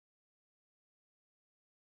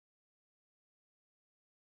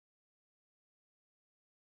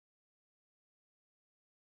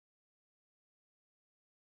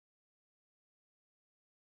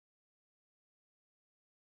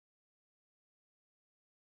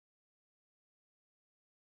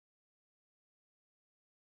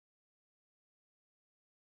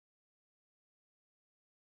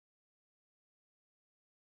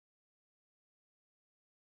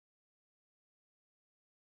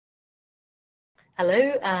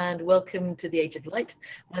Hello and welcome to the Age of Light.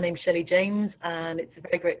 My name's Shelley James and it's a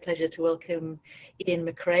very great pleasure to welcome Iain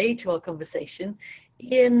Macrae to our conversation.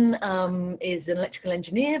 Iain is an electrical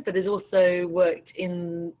engineer but has also worked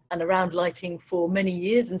in and around lighting for many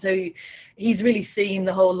years, and so he's really seen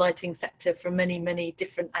the whole lighting sector from many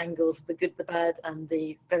different angles, the good, the bad and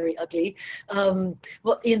the very ugly.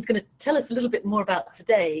 What Iain's going to tell us a little bit more about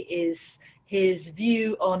today is his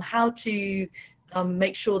view on how to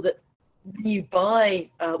make sure that when you buy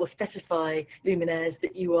or specify luminaires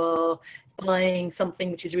that you are buying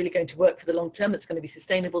something which is really going to work for the long term, that's going to be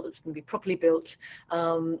sustainable, that's going to be properly built,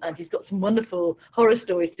 and he's got some wonderful horror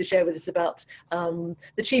stories to share with us about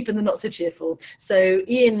the cheap and the not so cheerful. So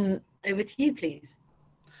Iain, over to you please.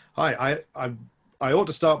 Hi, I ought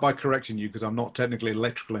to start by correcting you because I'm not technically an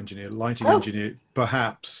electrical engineer, lighting engineer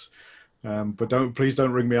perhaps, but please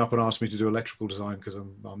don't ring me up and ask me to do electrical design because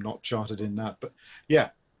I'm not chartered in that. But yeah,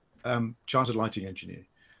 chartered lighting engineer,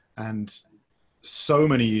 and so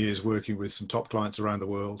many years working with some top clients around the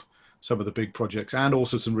world, some of the big projects and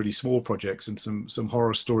also some really small projects, and some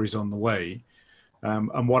horror stories on the way.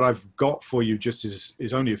 And what I've got for you just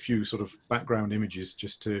is only a few sort of background images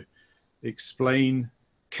just to explain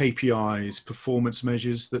KPIs, performance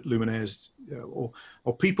measures that luminaires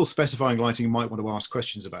or people specifying lighting might want to ask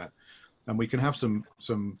questions about. And we can have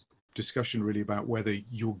some discussion really about whether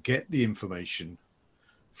you'll get the information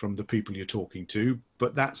from the people you're talking to,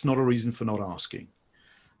 but that's not a reason for not asking.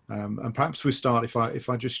 And perhaps we start, if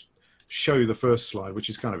I just show you the first slide, which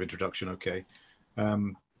is kind of introduction, okay.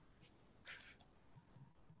 The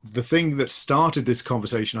thing that started this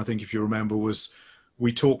conversation, I think if you remember, was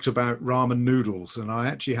we talked about ramen noodles, and I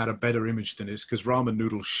actually had a better image than this because ramen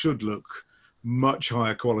noodles should look much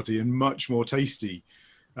higher quality and much more tasty.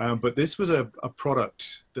 But this was a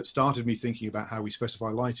product that started me thinking about how we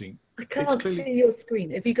specify lighting. I can't see your screen.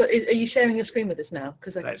 Have you got? Are you sharing your screen with us now?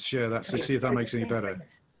 Let's share that. So see if that makes any better.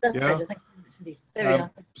 That's yeah. Better. Thank you. There we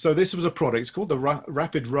are. So this was a product. It's called the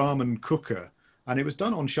Rapid Ramen Cooker, and it was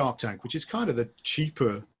done on Shark Tank, which is kind of the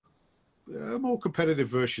cheaper, more competitive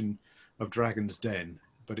version of Dragon's Den,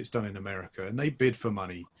 but it's done in America, and they bid for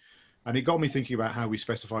money. And it got me thinking about how we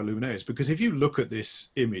specify luminaires, because if you look at this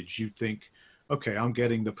image, you'd think, okay, I'm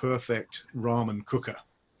getting the perfect ramen cooker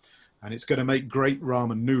and it's going to make great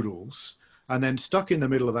ramen noodles. And then stuck in the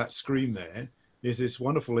middle of that screen there is this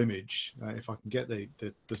wonderful image, if I can get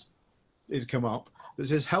it come up, that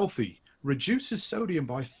says healthy, reduces sodium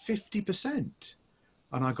by 50%.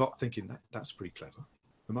 And I got thinking that's pretty clever.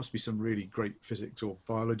 There must be some really great physics or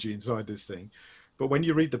biology inside this thing. But when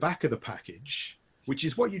you read the back of the package, which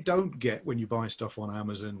is what you don't get when you buy stuff on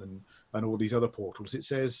Amazon and all these other portals, it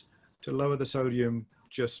says, to lower the sodium,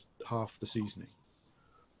 just half the seasoning.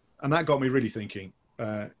 And that got me really thinking,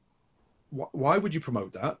 why would you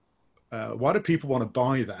promote that? Why do people want to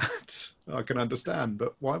buy that? I can understand,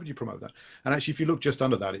 but why would you promote that? And actually, if you look just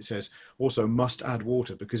under that, it says also must add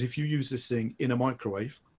water, because if you use this thing in a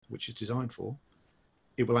microwave, which it's designed for,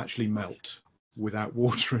 it will actually melt without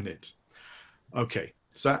water in it. Okay,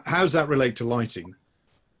 so how does that relate to lighting?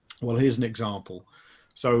 Well, here's an example.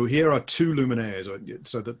 So here are two luminaires.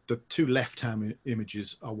 So the two left-hand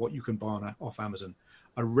images are what you can buy off Amazon.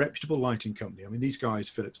 A reputable lighting company. I mean, these guys,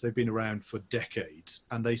 Philips, they've been around for decades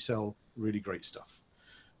and they sell really great stuff.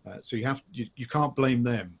 So you can't blame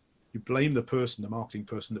them. You blame the person, the marketing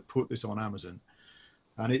person that put this on Amazon.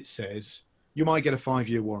 And it says you might get a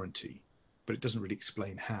 5-year warranty, but it doesn't really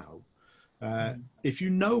explain how. If you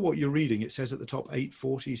know what you're reading, it says at the top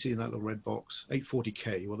 840, you see in that little red box,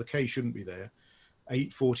 840K. Well, the K shouldn't be there.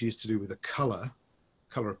 840 is to do with the color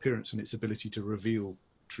appearance and its ability to reveal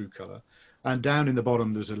true color. And down in the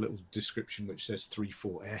bottom, there's a little description which says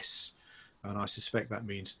 34S. And I suspect that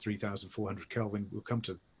means 3,400 Kelvin. We'll come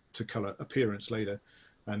to color appearance later.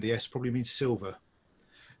 And the S probably means silver.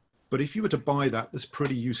 But if you were to buy that, there's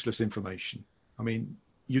pretty useless information. I mean,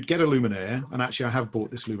 you'd get a luminaire, and actually I have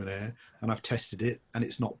bought this luminaire and I've tested it and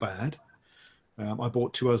it's not bad. I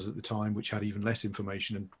bought two others at the time which had even less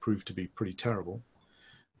information and proved to be pretty terrible.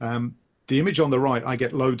 The image on the right, I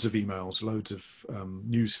get loads of emails, loads of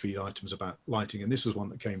newsfeed items about lighting, and this was one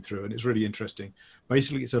that came through, and it's really interesting.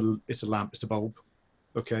 Basically, it's a lamp, it's a bulb.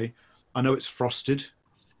 Okay, I know it's frosted.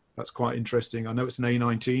 That's quite interesting. I know it's an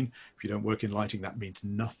A19. If you don't work in lighting, that means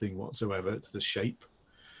nothing whatsoever. It's the shape.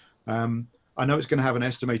 I know it's going to have an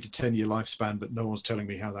estimated 10-year lifespan, but no one's telling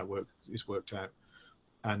me how that is worked out.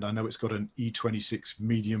 And I know it's got an E26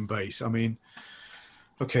 medium base. I mean,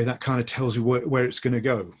 okay, that kind of tells you where it's going to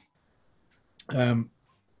go.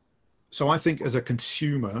 So I think as a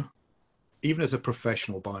consumer, even as a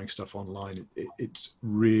professional buying stuff online, it's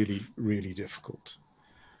really, really difficult.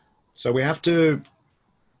 So we have to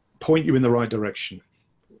point you in the right direction.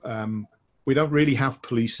 We don't really have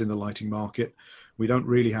police in the lighting market. We don't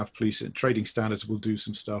really have police. Trading Standards will do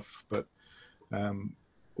some stuff, but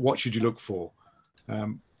what should you look for?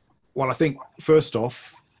 Well, I think first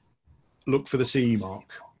off, look for the CE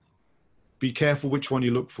mark. Be careful which one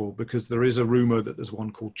you look for, because there is a rumor that there's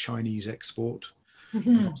one called Chinese export.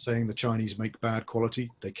 I'm not saying the Chinese make bad quality.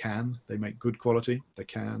 They can. They make good quality. They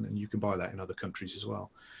can, and you can buy that in other countries as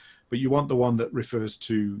well. But you want the one that refers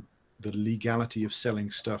to the legality of selling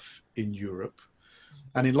stuff in Europe.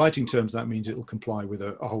 And in lighting terms, that means it'll comply with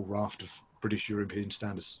a whole raft of British European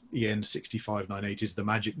standards. EN 65980 is the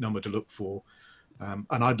magic number to look for.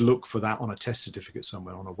 And I'd look for that on a test certificate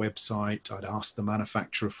somewhere, on a website. I'd ask the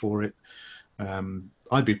manufacturer for it.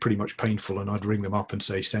 I'd be pretty much painful, and I'd ring them up and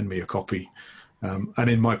say, send me a copy. And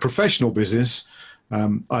in my professional business,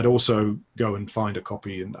 I'd also go and find a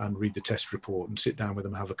copy and read the test report and sit down with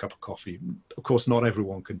them and have a cup of coffee. Of course, not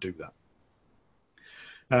everyone can do that.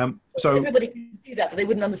 So everybody can do that, but they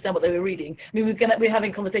wouldn't understand what they were reading. I mean, we're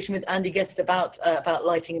having a conversation with Andy Guest about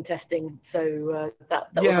lighting and testing. So that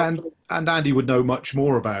yeah, and Andy would know much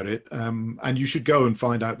more about it. And you should go and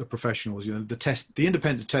find out the professionals. You know, the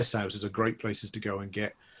independent test houses are great places to go and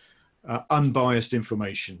get unbiased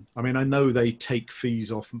information. I mean, I know they take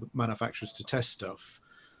fees off manufacturers to test stuff,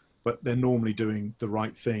 but they're normally doing the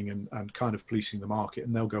right thing and kind of policing the market,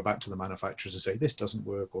 and they'll go back to the manufacturers and say, this doesn't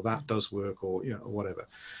work, or that does work, or, you know, or whatever.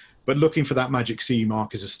 But looking for that magic CE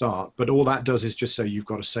mark is a start. But all that does is just say you've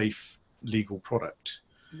got a safe, legal product.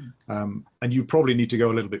 And you probably need to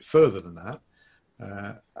go a little bit further than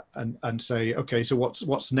that and say, okay, so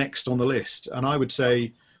what's next on the list? And I would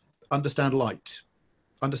say, understand light,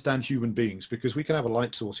 understand human beings, because we can have a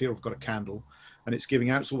light source here. I've got a candle, and it's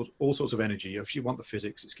giving out all sorts of energy. If you want the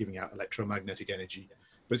physics, it's giving out electromagnetic energy,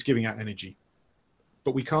 but it's giving out energy.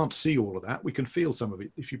 But we can't see all of that. We can feel some of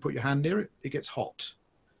it. If you put your hand near it, it gets hot.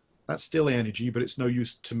 That's still energy, but it's no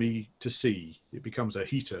use to me to see. It becomes a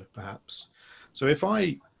heater, perhaps. So if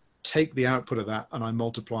I take the output of that and I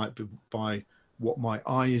multiply it by what my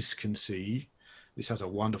eyes can see, this has a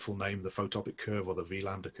wonderful name, the photopic curve or the V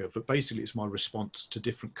lambda curve, but basically it's my response to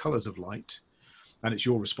different colors of light. And it's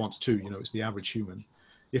your response too, you know, it's the average human.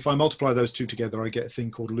 If I multiply those two together, I get a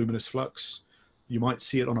thing called luminous flux. You might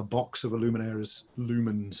see it on a box of a luminaire as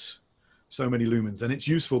lumens, so many lumens. And it's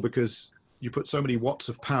useful because you put so many watts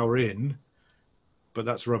of power in, but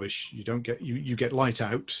that's rubbish. You don't get, you get light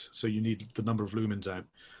out, so you need the number of lumens out.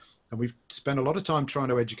 And we've spent a lot of time trying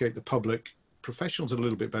to educate the public. Professionals are a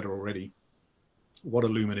little bit better already. What a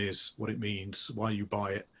lumen is, what it means, why you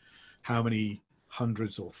buy it, how many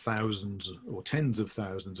hundreds or thousands or tens of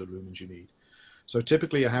thousands of lumens you need. So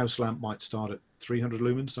typically a house lamp might start at 300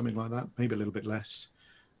 lumens, something like that, maybe a little bit less.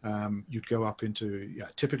 You'd go up into, yeah,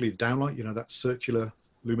 typically the downlight, you know, that circular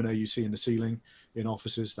luminaire you see in the ceiling in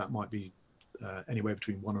offices, that might be anywhere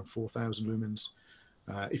between 1,000 and 4,000 lumens.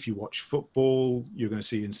 If you watch football, you're going to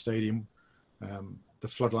see in stadium, the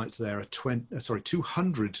floodlights there are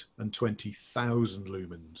 220,000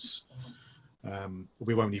 lumens.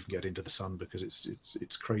 We won't even get into the sun because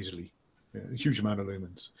it's crazily, you know, a huge amount of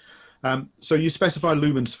lumens. So you specify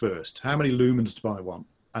lumens first. How many lumens do I want?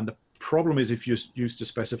 And the problem is, if you're used to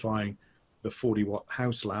specifying the 40-watt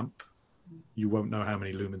house lamp, you won't know how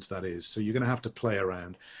many lumens that is. So you're going to have to play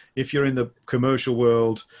around. If you're in the commercial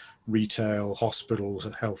world, retail, hospitals,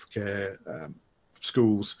 healthcare,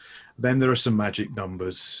 schools, then there are some magic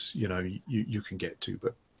numbers, you know, you can get to,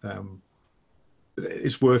 but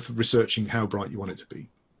it's worth researching how bright you want it to be.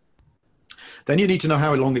 Then you need to know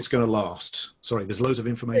how long it's going to last. Sorry, there's loads of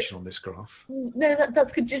information on this graph. No,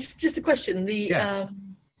 that's good. Just a question. The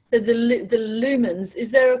lumens,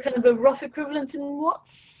 is there a kind of a rough equivalent in watts?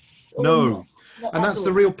 No, and that's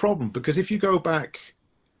the real problem, because if you go back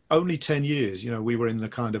only 10 years, you know, we were in the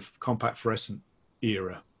kind of compact fluorescent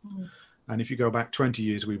era. And if you go back 20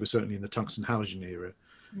 years, we were certainly in the tungsten halogen era.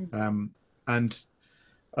 And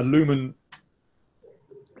a lumen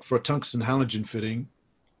for a tungsten halogen fitting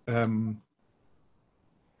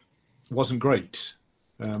wasn't great.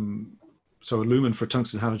 So a lumen for a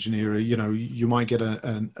tungsten halogen era, you know, you might get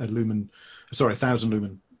a 1,000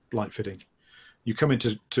 lumen light fitting. You come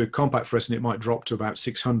into compact fluorescent, it might drop to about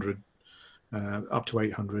 600, up to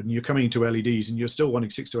 800, and you're coming into LEDs and you're still wanting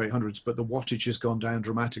 600 to 800s, but the wattage has gone down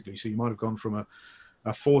dramatically. So you might have gone from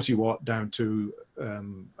a 40 watt down to a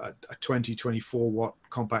 20, 24 watt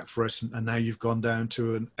compact fluorescent, and now you've gone down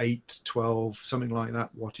to an 8, 12, something like that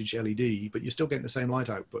wattage LED, but you're still getting the same light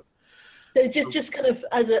output. So just kind of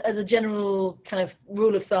as a general kind of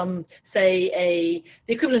rule of thumb, say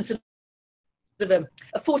the equivalent of sort of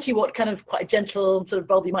a 40 watt kind of quite a gentle sort of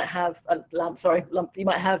bulb you might have, lump you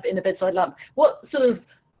might have in a bedside lamp. What sort of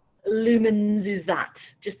lumens is that,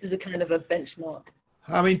 just as a kind of a benchmark?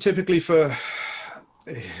 I mean, typically for,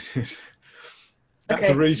 that's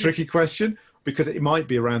a really tricky question, because it might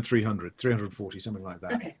be around 300, 340, something like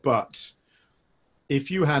that. Okay. But if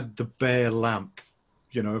you had the bare lamp,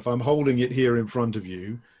 you know, if I'm holding it here in front of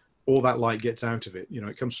you, all that light gets out of it. You know,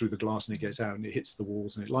 it comes through the glass and it gets out and it hits the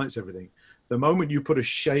walls and it lights everything. The moment you put a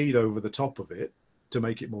shade over the top of it to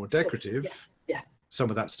make it more decorative, some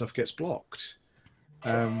of that stuff gets blocked.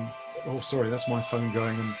 Oh, sorry, that's my phone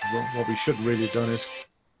going, and what we should really have done is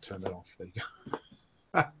turn that off. There you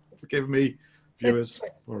go. Forgive me, viewers,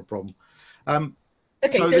 not a problem.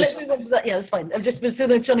 Okay, so let's move on to that. Yeah, that's fine. I'm just sort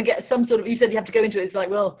of trying to get some sort of, you said you have to go into it. It's like,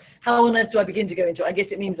 well, how on earth do I begin to go into it? I guess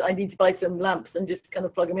it means I need to buy some lamps and just kind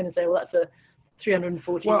of plug them in and say, well, that's a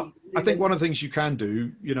 340. Well, I think one of the things you can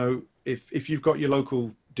do, you know, if you've got your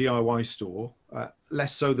local DIY store,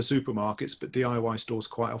 less so the supermarkets, but DIY stores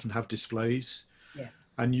quite often have displays. Yeah.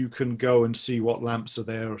 And you can go and see what lamps are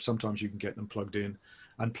there. Or sometimes you can get them plugged in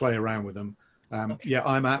and play around with them. Yeah,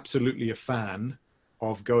 I'm absolutely a fan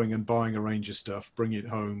of going and buying a range of stuff, bringing it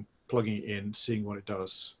home, plugging it in, seeing what it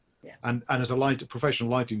does. Yeah. And as a professional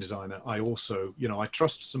lighting designer, I also, you know, I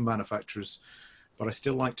trust some manufacturers, but I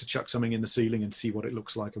still like to chuck something in the ceiling and see what it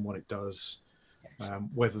looks like and what it does.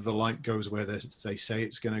 Whether the light goes where they say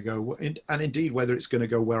it's going to go, and indeed whether it's going to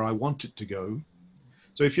go where I want it to go.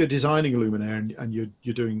 So if you're designing a luminaire and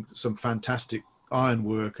you're doing some fantastic iron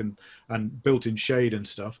work and built-in shade and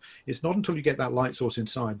stuff, it's not until you get that light source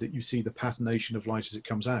inside that you see the patternation of light as it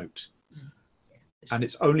comes out. And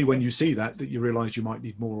it's only when you see that you realize you might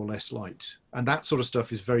need more or less light. And that sort of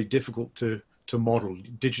stuff is very difficult to model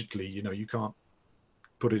digitally. You know, you can't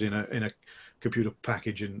put it in a computer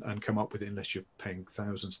package and come up with it unless you're paying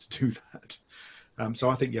thousands to do that. So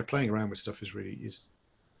I think, yeah, playing around with stuff is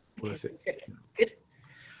worth it. Good.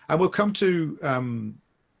 And we'll come to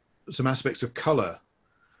some aspects of color,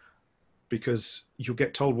 because you'll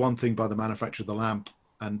get told one thing by the manufacturer of the lamp,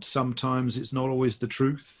 and sometimes it's not always the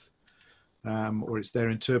truth, or it's their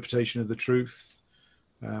interpretation of the truth.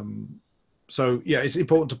 So yeah, it's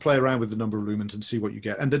important to play around with the number of lumens and see what you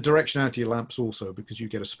get, and the directionality of lamps also, because you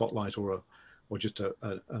get a spotlight or just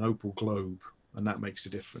an opal globe, and that makes a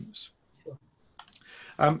difference. Sure.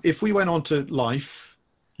 If we went on to life,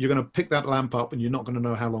 you're going to pick that lamp up and you're not going to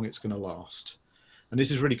know how long it's going to last. And this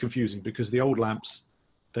is really confusing, because the old lamps,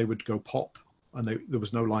 they would go pop and there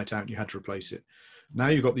was no light out and you had to replace it. Now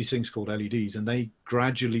you've got these things called LEDs, and they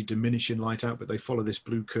gradually diminish in light output. They follow this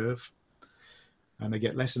blue curve and they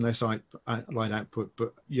get less and less light output.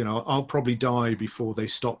 But, you know, I'll probably die before they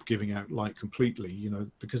stop giving out light completely, you know,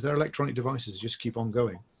 because their electronic devices just keep on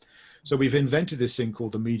going. So we've invented this thing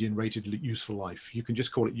called the median rated useful life. You can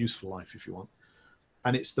just call it useful life if you want.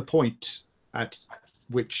 And it's the point at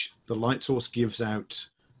which the light source gives out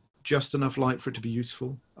just enough light for it to be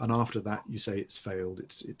useful, and after that you say it's failed,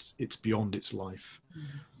 it's beyond its life.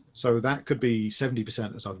 So that could be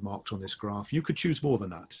 70%, as I've marked on this graph. You could choose more than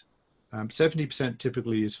that. 70%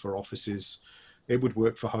 typically is for offices. It would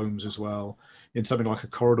work for homes as well. In something like a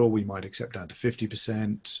corridor, we might accept down to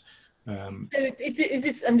 50%. So is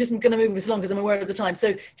this, I'm just going to move this along because I'm aware of the time.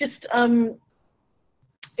 So just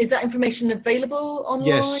is that information available online?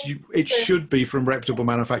 Yes, it should be from reputable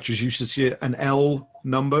manufacturers. You should see an L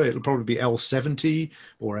number. It'll probably be L70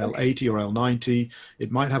 or L80 or L90. It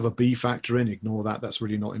might have a B factor in. Ignore that. That's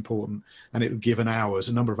really not important. And it'll give a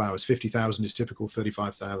number of hours. 50,000 is typical,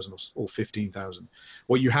 35,000 or 15,000.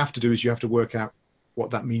 What you have to do is you have to work out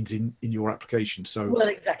what that means in your application. So, well,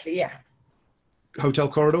 exactly, yeah. Hotel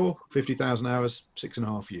corridor, 50,000 hours,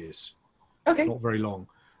 6.5 years. Okay. Not very long.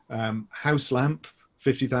 House lamp,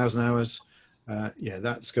 50,000 hours. Yeah,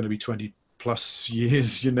 that's going to be 20 plus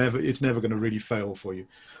years. It's never going to really fail for you.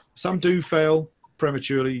 Some do fail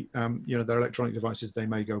prematurely. You know, their electronic devices, they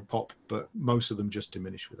may go pop, but most of them just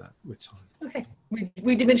diminish with time. Okay,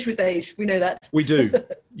 we diminish with age. We know that. We do.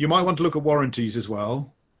 You might want to look at warranties as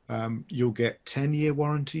well. You'll get 10-year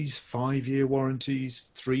warranties, 5-year warranties,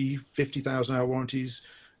 50,000 hour warranties,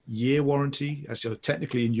 year warranty. Actually,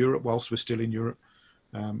 technically in Europe, whilst we're still in Europe,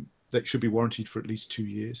 that should be warranted for at least 2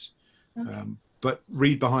 years. Okay. But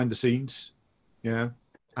read behind the scenes, yeah.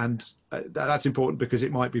 And that's important, because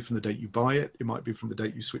it might be from the date you buy it, it might be from the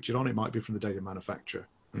date you switch it on, it might be from the date of manufacture.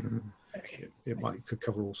 Okay. It could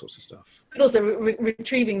cover all sorts of stuff. But also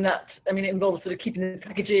retrieving that, I mean, it involves sort of keeping the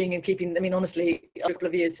packaging and keeping, I mean, honestly, a couple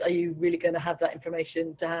of years, are you really going to have that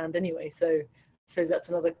information to hand anyway? So that's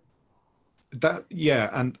another Yeah,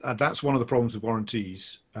 and that's one of the problems with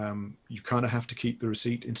warranties. You kind of have to keep the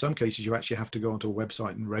receipt. In some cases, you actually have to go onto a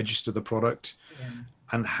website and register the product. Yeah.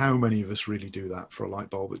 And how many of us really do that for a light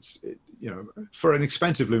bulb? For an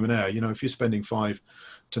expensive luminaire, if you're spending 500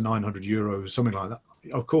 to 900 euros, something like that,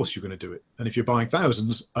 of course you're going to do it. And if you're buying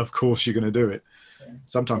thousands, of course you're going to do it. Yeah.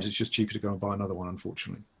 Sometimes it's just cheaper to go and buy another one,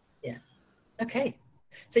 unfortunately. Yeah. Okay.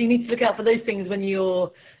 So you need to look out for those things when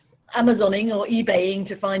you're Amazoning or eBaying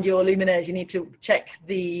to find your luminaires. You need to check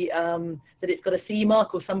that it's got a CE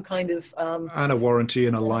mark or some kind of and a warranty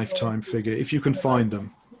and a lifetime figure if you can find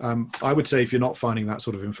them. I would say if you're not finding that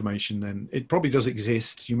sort of information, then it probably does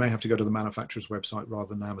exist. You may have to go to the manufacturer's website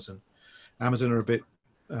rather than Amazon. Amazon are a bit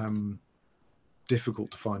difficult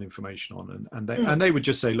to find information on, and they would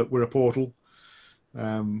just say, look, we're a portal.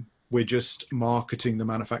 We're just marketing the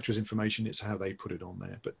manufacturer's information. It's how they put it on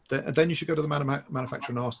there. But then you should go to the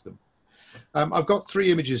manufacturer and ask them. I've got 3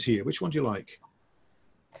 images here. Which one do you like?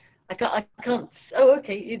 I can't. Oh,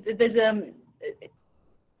 okay. There's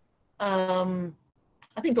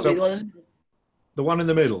I think probably the one in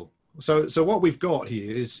the middle. So what we've got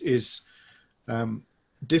here is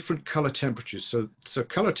different color temperatures. So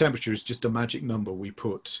color temperature is just a magic number we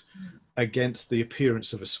put against the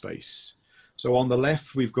appearance of a space. So on the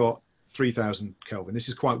left, we've got 3000 Kelvin. This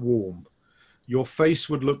is quite warm. Your face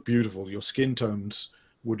would look beautiful. Your skin tones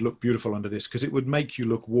would look beautiful under this because it would make you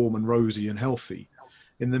look warm and rosy and healthy.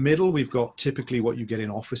 In the middle, we've got typically what you get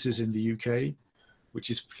in offices in the UK,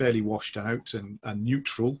 which is fairly washed out and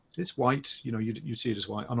neutral. It's white, you see it as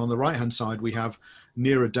white. And on the right-hand side, we have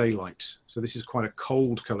nearer daylight. So this is quite a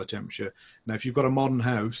cold color temperature. Now, if you've got a modern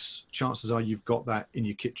house, chances are you've got that in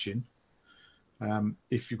your kitchen.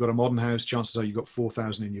 If you've got a modern house, chances are you've got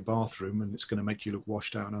 4000 in your bathroom, and it's going to make you look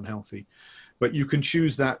washed out and unhealthy. But you can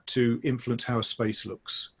choose that to influence how a space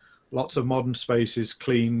looks. Lots of modern spaces,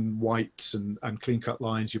 clean whites and clean cut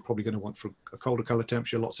lines, you're probably going to want for a colder color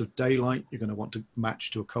temperature. Lots of daylight, you're going to want to match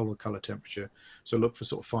to a colder color temperature. So look for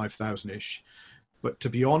sort of 5000-ish. But to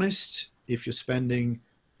be honest, if you're spending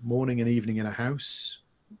morning and evening in a house,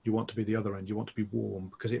 you want to be the other end. You want to be warm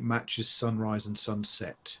because it matches sunrise and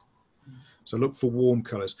sunset. So look for warm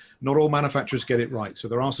colors. Not all manufacturers get it right. So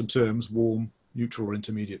there are some terms: warm, neutral or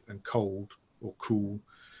intermediate, and cold or cool.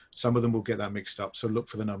 Some of them will get that mixed up. So look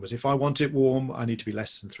for the numbers. If I want it warm, I need to be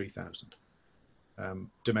less than 3000.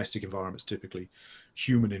 Domestic environments, typically.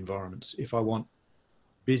 Human environments. If I want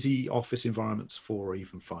busy office environments, 4 or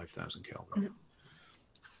even 5000 Kelvin.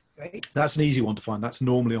 Great. That's an easy one to find. That's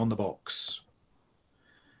normally on the box.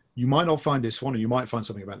 You might not find this one, or you might find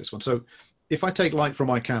something about this one. So if I take light from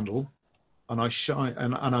my candle and I shine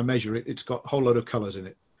and I measure it, it's got a whole load of colors in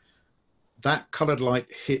it. That colored light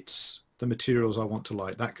hits the materials I want to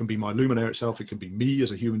light. That can be my luminaire itself. It can be me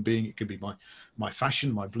as a human being. It can be my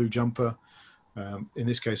fashion, my blue jumper. In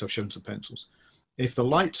this case, I've shown some pencils. If the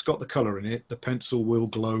light's got the color in it, the pencil will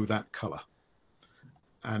glow that color,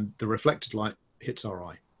 and the reflected light hits our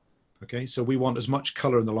eye. Okay, so we want as much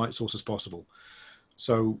color in the light source as possible.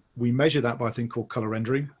 So we measure that by a thing called color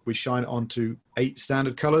rendering. We shine it onto 8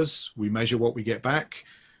 standard colors. We measure what we get back.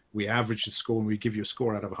 We average the score and we give you a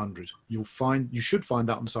score out of 100. You should find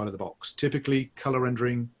that on the side of the box. Typically color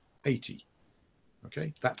rendering 80.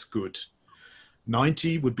 Okay, that's good.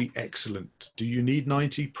 90 would be excellent. Do you need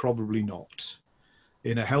 90? Probably not.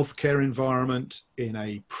 In a healthcare environment, in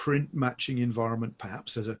a print matching environment,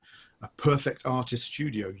 perhaps as a perfect artist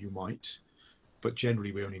studio, you might. But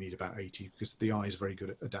generally we only need about 80 because the eye is very good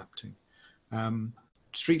at adapting.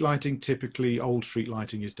 Street lighting, typically old street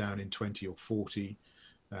lighting is down in 20 or 40.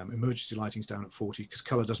 Emergency lighting is down at 40 because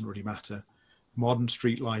color doesn't really matter. Modern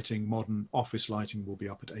street lighting, modern office lighting will be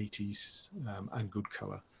up at 80s and good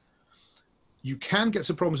color. You can get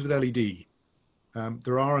some problems with LED.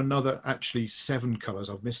 There are another actually 7 colors.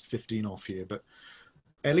 I've missed 15 off here, but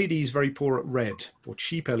LED is very poor at red, or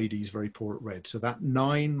cheap LED is very poor at red. So that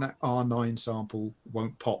R9 sample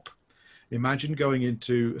won't pop. Imagine going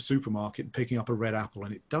into a supermarket and picking up a red apple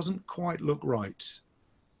and it doesn't quite look right.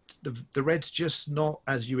 The red's just not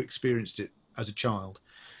as you experienced it as a child.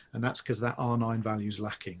 And that's because that R9 value is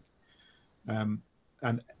lacking. And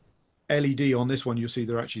LED on this one, you'll see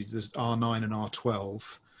there's R9 and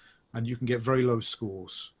R12, and you can get very low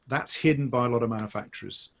scores. That's hidden by a lot of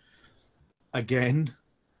manufacturers. Again,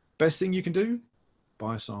 best thing you can do,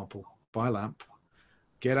 buy a sample, buy a lamp,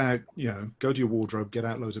 get out, go to your wardrobe, get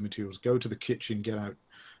out loads of materials, go to the kitchen, get out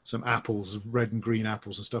some apples, red and green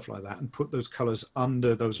apples and stuff like that, and put those colors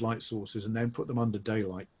under those light sources and then put them under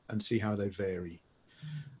daylight and see how they vary.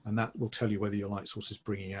 And that will tell you whether your light source is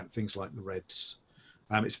bringing out things like the reds.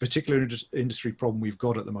 It's a particular industry problem we've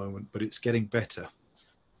got at the moment, but it's getting better.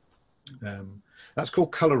 That's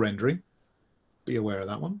called color rendering. Be aware of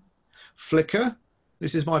that one. Flicker.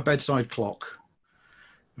 This is my bedside clock.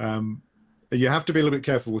 You have to be a little bit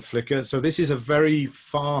careful with flicker. So this is a very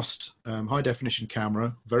fast, high definition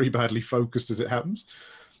camera, very badly focused as it happens.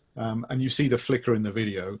 And you see the flicker in the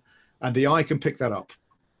video, and the eye can pick that up.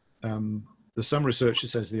 There's some research that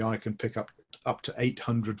says the eye can pick up to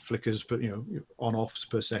 800 flickers, but on-offs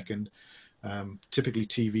per second. Typically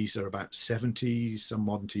TVs are about 70, some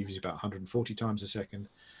modern TVs about 140 times a second.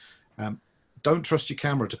 Don't trust your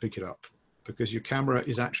camera to pick it up, because your camera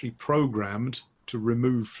is actually programmed to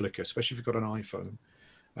remove flicker, especially if you've got an iPhone.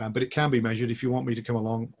 But it can be measured. If you want me to come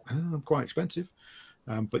along, quite expensive,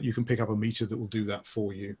 but you can pick up a meter that will do that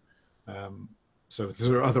for you. So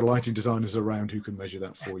there are other lighting designers around who can measure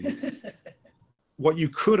that for you. What you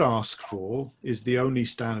could ask for is the only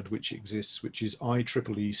standard which exists, which is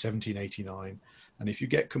IEEE 1789. And if you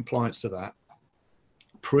get compliance to that,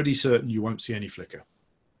 pretty certain you won't see any flicker.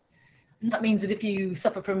 And that means that if you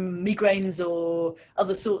suffer from migraines or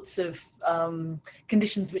other sorts of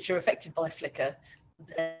conditions which are affected by flicker,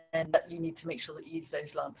 then that you need to make sure that you use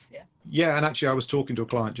those lamps. Yeah, and actually I was talking to a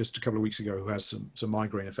client just a couple of weeks ago who has some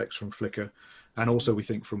migraine effects from flicker, and also we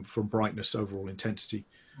think from brightness, overall intensity.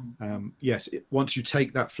 Yes, once you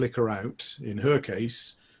take that flicker out, in her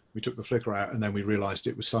case we took the flicker out and then we realized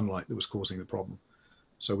it was sunlight that was causing the problem,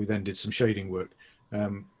 so we then did some shading work.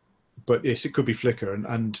 But yes, it could be flicker,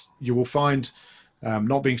 and you will find,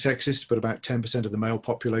 not being sexist, but about 10% of the male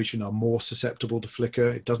population are more susceptible to flicker.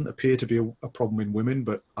 It doesn't appear to be a problem in women,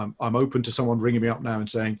 but I'm open to someone ringing me up now and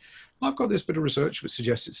saying, I've got this bit of research which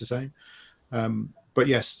suggests it's the same. But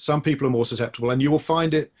yes, some people are more susceptible, and you will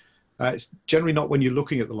find it. It's generally not when you're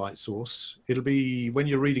looking at the light source. It'll be when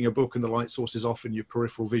you're reading a book and the light source is off in your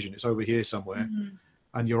peripheral vision. It's over here somewhere.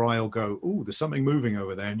 And your eye will go, oh, there's something moving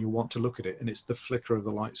over there, and you'll want to look at it, and it's the flicker of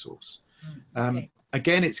the light source.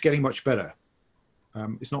 Again, it's getting much better.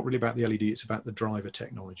 It's not really about the LED, it's about the driver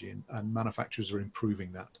technology, and manufacturers are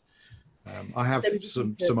improving that. I have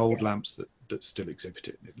some old lamps that still exhibit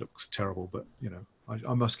it. It looks terrible, but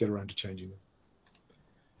I must get around to changing them.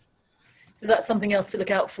 So that's something else to look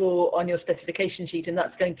out for on your specification sheet, and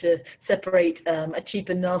that's going to separate a cheap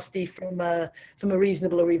and nasty from a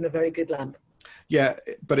reasonable or even a very good lamp. Yeah,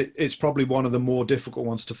 but it's probably one of the more difficult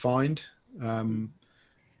ones to find.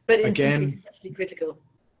 But again, it's actually critical.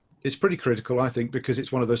 It's pretty critical, I think, because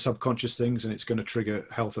it's one of those subconscious things, and it's going to trigger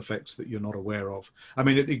health effects that you're not aware of. I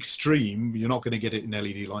mean, at the extreme, you're not going to get it in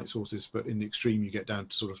LED light sources, but in the extreme, you get down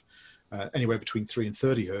to sort of anywhere between 3 and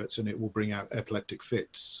 30 hertz, and it will bring out epileptic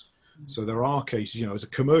fits. So there are cases, as a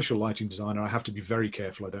commercial lighting designer, I have to be very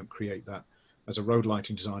careful I don't create that. As a road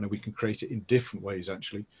lighting designer, we can create it in different ways,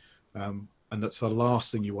 actually. And that's the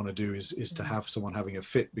last thing you want to do is to have someone having a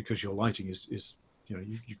fit because your lighting is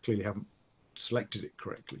you clearly haven't selected it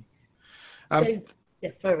correctly.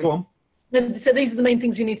 Go on. So these are the main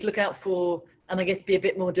things you need to look out for, and I guess be a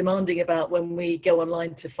bit more demanding about when we go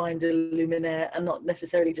online to find a luminaire, and not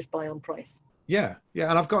necessarily just buy on price. Yeah,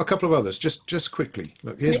 and I've got a couple of others. Just quickly,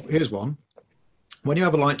 look, here's one. When you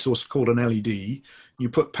have a light source called an LED, you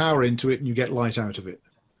put power into it and you get light out of it.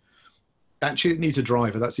 Actually, it needs a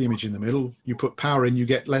driver. That's the image in the middle. You put power in, you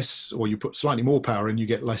get less, or you put slightly more power in, you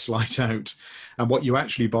get less light out. And what you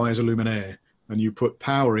actually buy is a luminaire. And you put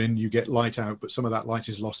power in, you get light out, but some of that light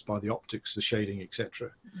is lost by the optics, the shading, etc.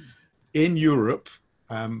 In Europe,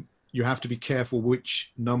 you have to be careful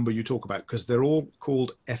which number you talk about, because they're all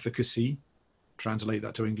called efficacy. Translate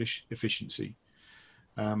that to English, efficiency.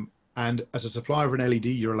 And as a supplier of an LED,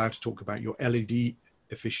 you're allowed to talk about your LED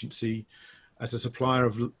efficiency. As a supplier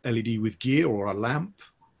of LED with gear or a lamp,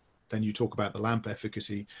 then you talk about the lamp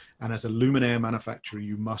efficacy. And as a luminaire manufacturer,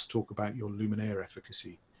 you must talk about your luminaire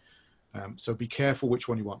efficacy. So be careful which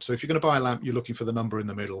one you want. So if you're going to buy a lamp, you're looking for the number in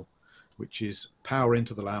the middle, which is power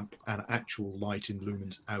into the lamp and actual light in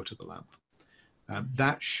lumens out of the lamp.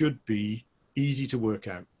 That should be easy to work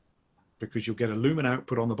out, because you'll get a lumen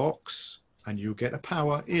output on the box and you'll get a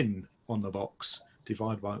power in on the box.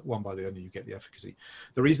 Divide by one by the other, you get the efficacy.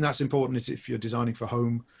 The reason that's important is if you're designing for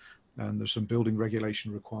home, and there's some building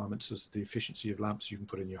regulation requirements as the efficiency of lamps you can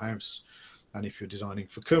put in your house. And if you're designing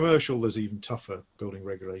for commercial, there's even tougher building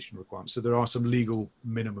regulation requirements. So there are some legal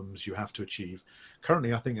minimums you have to achieve.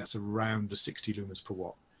 Currently, I think that's around the 60 lumens per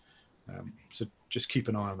watt. So just keep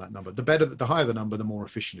an eye on that number. The higher the number, the more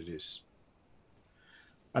efficient it is.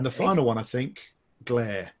 And the final one, I think,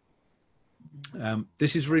 glare.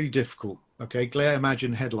 This is really difficult. Okay, glare,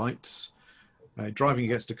 imagine headlights, driving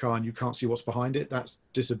against a car and you can't see what's behind it. That's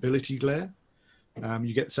disability glare.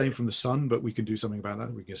 You get the same from the sun, but we can do something about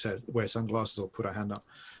that. We can say, wear sunglasses or put our hand up.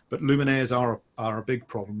 But luminaires are a big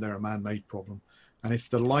problem. They're a man-made problem. And if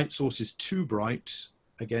the light source is too bright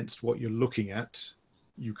against what you're looking at,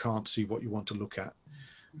 you can't see what you want to look at.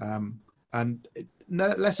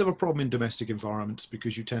 Less of a problem in domestic environments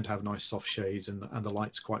because you tend to have nice soft shades and the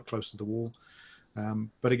light's quite close to the wall.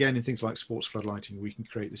 But again, in things like sports floodlighting, we can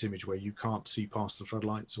create this image where you can't see past the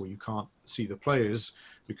floodlights, or you can't see the players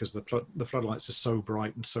because the floodlights are so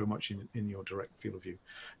bright and so much in your direct field of view.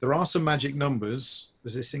 There are some magic numbers.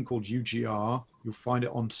 There's this thing called UGR. You'll find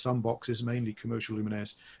it on some boxes, mainly commercial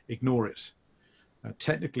luminaires. Ignore it.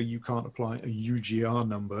 Technically, you can't apply a UGR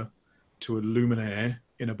number to a luminaire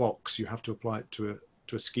in a box. You have to apply it to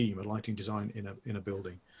a scheme, a lighting design in a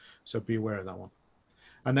building. So be aware of that one.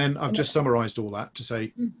 And then I've just summarized all that to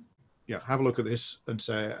say, yeah, have a look at this and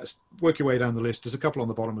say, work your way down the list. There's a couple on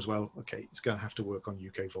the bottom as well. Okay, it's going to have to work on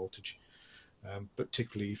UK voltage.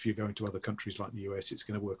 Particularly if you're going to other countries like the US, it's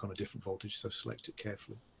going to work on a different voltage, so select it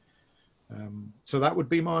carefully. So that would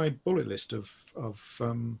be my bullet list of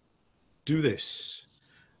do this.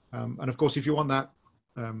 And of course, if you want that,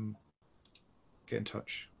 get in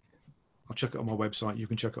touch. I'll check it on my website. You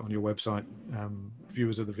can check it on your website.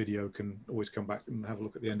 Viewers of the video can always come back and have a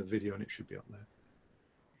look at the end of the video, and it should be up there.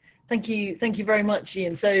 Thank you very much,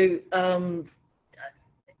 Iain. So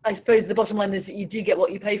I suppose the bottom line is that you do get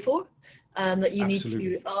what you pay for, and that you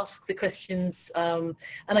Absolutely. need to ask the questions. And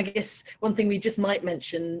I guess one thing we just might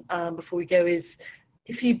mention before we go is,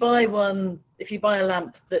 if you buy a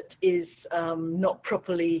lamp that is not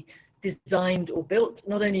properly designed or built,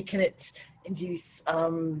 not only can it induce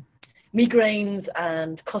migraines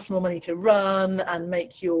and cost more money to run and make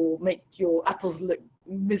your apples look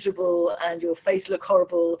miserable and your face look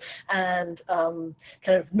horrible and kind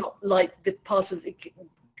of not like the parts of it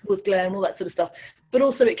cause glare and all that sort of stuff, but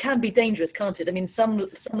also it can be dangerous, can't it? I mean, some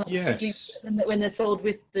Yes. when they're sold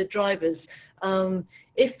with the drivers,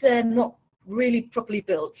 if they're not really properly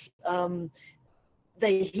built,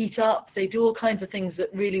 they heat up, they do all kinds of things that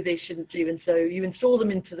really they shouldn't do. And so you install them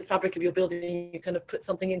into the fabric of your building, you kind of put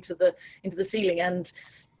something into the ceiling, and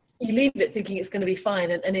you leave it thinking it's going to be fine,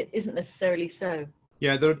 and it isn't necessarily so.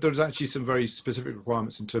 Yeah, there's actually some very specific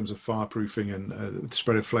requirements in terms of fireproofing and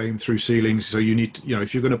spread of flame through ceilings. So you need to,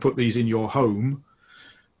 if you're going to put these in your home,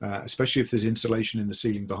 especially if there's insulation in the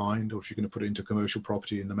ceiling behind, or if you're going to put it into commercial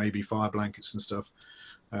property and there may be fire blankets and stuff,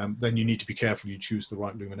 then you need to be careful you choose the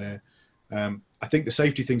right luminaire. I think the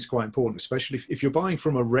safety thing is quite important, especially if you're buying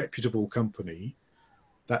from a reputable company.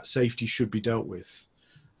 That safety should be dealt with.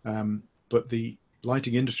 But the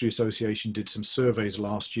Lighting Industry Association did some surveys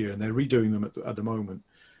last year, and they're redoing them at the moment.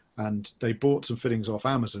 And they bought some fittings off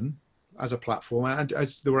Amazon as a platform, and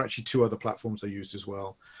there were actually 2 other platforms they used as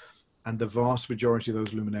well. And the vast majority of those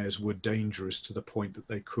luminaires were dangerous to the point that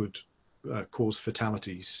they could cause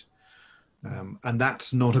fatalities. And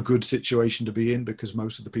that's not a good situation to be in, because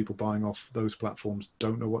most of the people buying off those platforms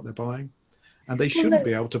don't know what they're buying, and they shouldn't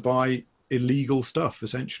be able to buy illegal stuff,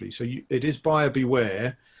 essentially. So it is buyer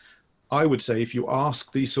beware. I would say if you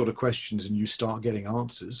ask these sort of questions and you start getting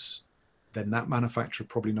answers, then that manufacturer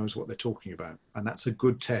probably knows what they're talking about. And that's a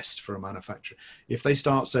good test for a manufacturer. If they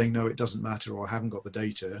start saying, no, it doesn't matter, or I haven't got the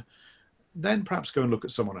data, then perhaps go and look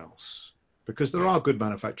at someone else. Because there are good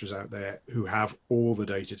manufacturers out there who have all the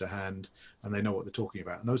data to hand and they know what they're talking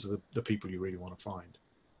about. And those are the people you really want to find.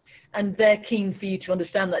 And they're keen for you to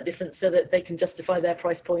understand that difference so that they can justify their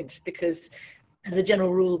price point, because as a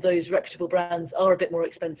general rule, those reputable brands are a bit more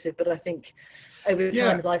expensive. But I think over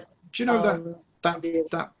time, as I've... Do you know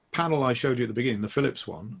that panel I showed you at the beginning, the Philips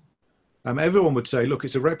one, everyone would say, look,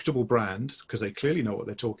 it's a reputable brand because they clearly know what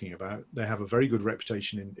they're talking about. They have a very good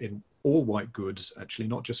reputation in all white goods, actually,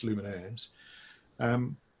 not just luminaires.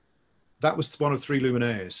 That was one of 3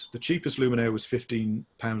 luminaires. The cheapest luminaire was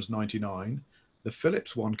 £15.99. The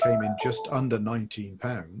Philips one came in just under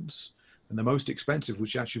 £19. And the most expensive,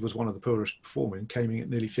 which actually was one of the poorest performing, came in at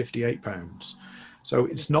nearly £58. So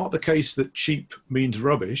it's not the case that cheap means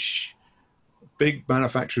rubbish. Big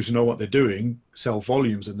manufacturers who know what they're doing sell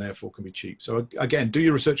volumes and therefore can be cheap. So again, do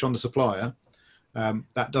your research on the supplier.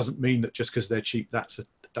 That doesn't mean that just because they're cheap, that's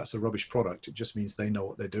a rubbish product. It just means they know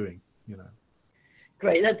what they're doing,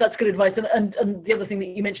 Great, that's good advice. And the other thing that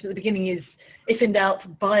you mentioned at the beginning is, if in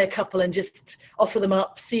doubt, buy a couple and just offer them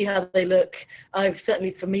up, see how they look. I've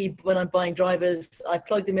certainly, for me, when I'm buying drivers, I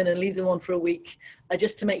plug them in and leave them on for a week,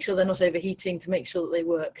 just to make sure they're not overheating, to make sure that they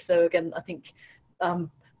work. So again, I think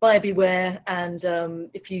buyer beware, and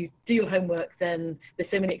if you do your homework, then there's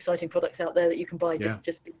so many exciting products out there that you can buy. Yeah,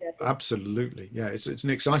 just be careful. Absolutely. Yeah, it's an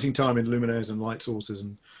exciting time in luminaires and light sources,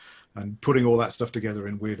 and and putting all that stuff together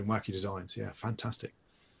in weird and wacky designs. Yeah, fantastic.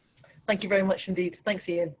 Thank you very much indeed. Thanks,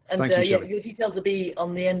 Ian. And Thank you, yeah, Shelley. your details will be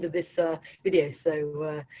on the end of this video.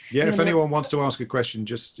 So yeah, if anyone wants to ask a question,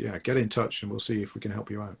 just get in touch and we'll see if we can help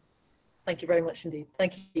you out. Thank you very much indeed.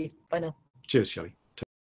 Thank you. Bye now. Cheers, Shelley.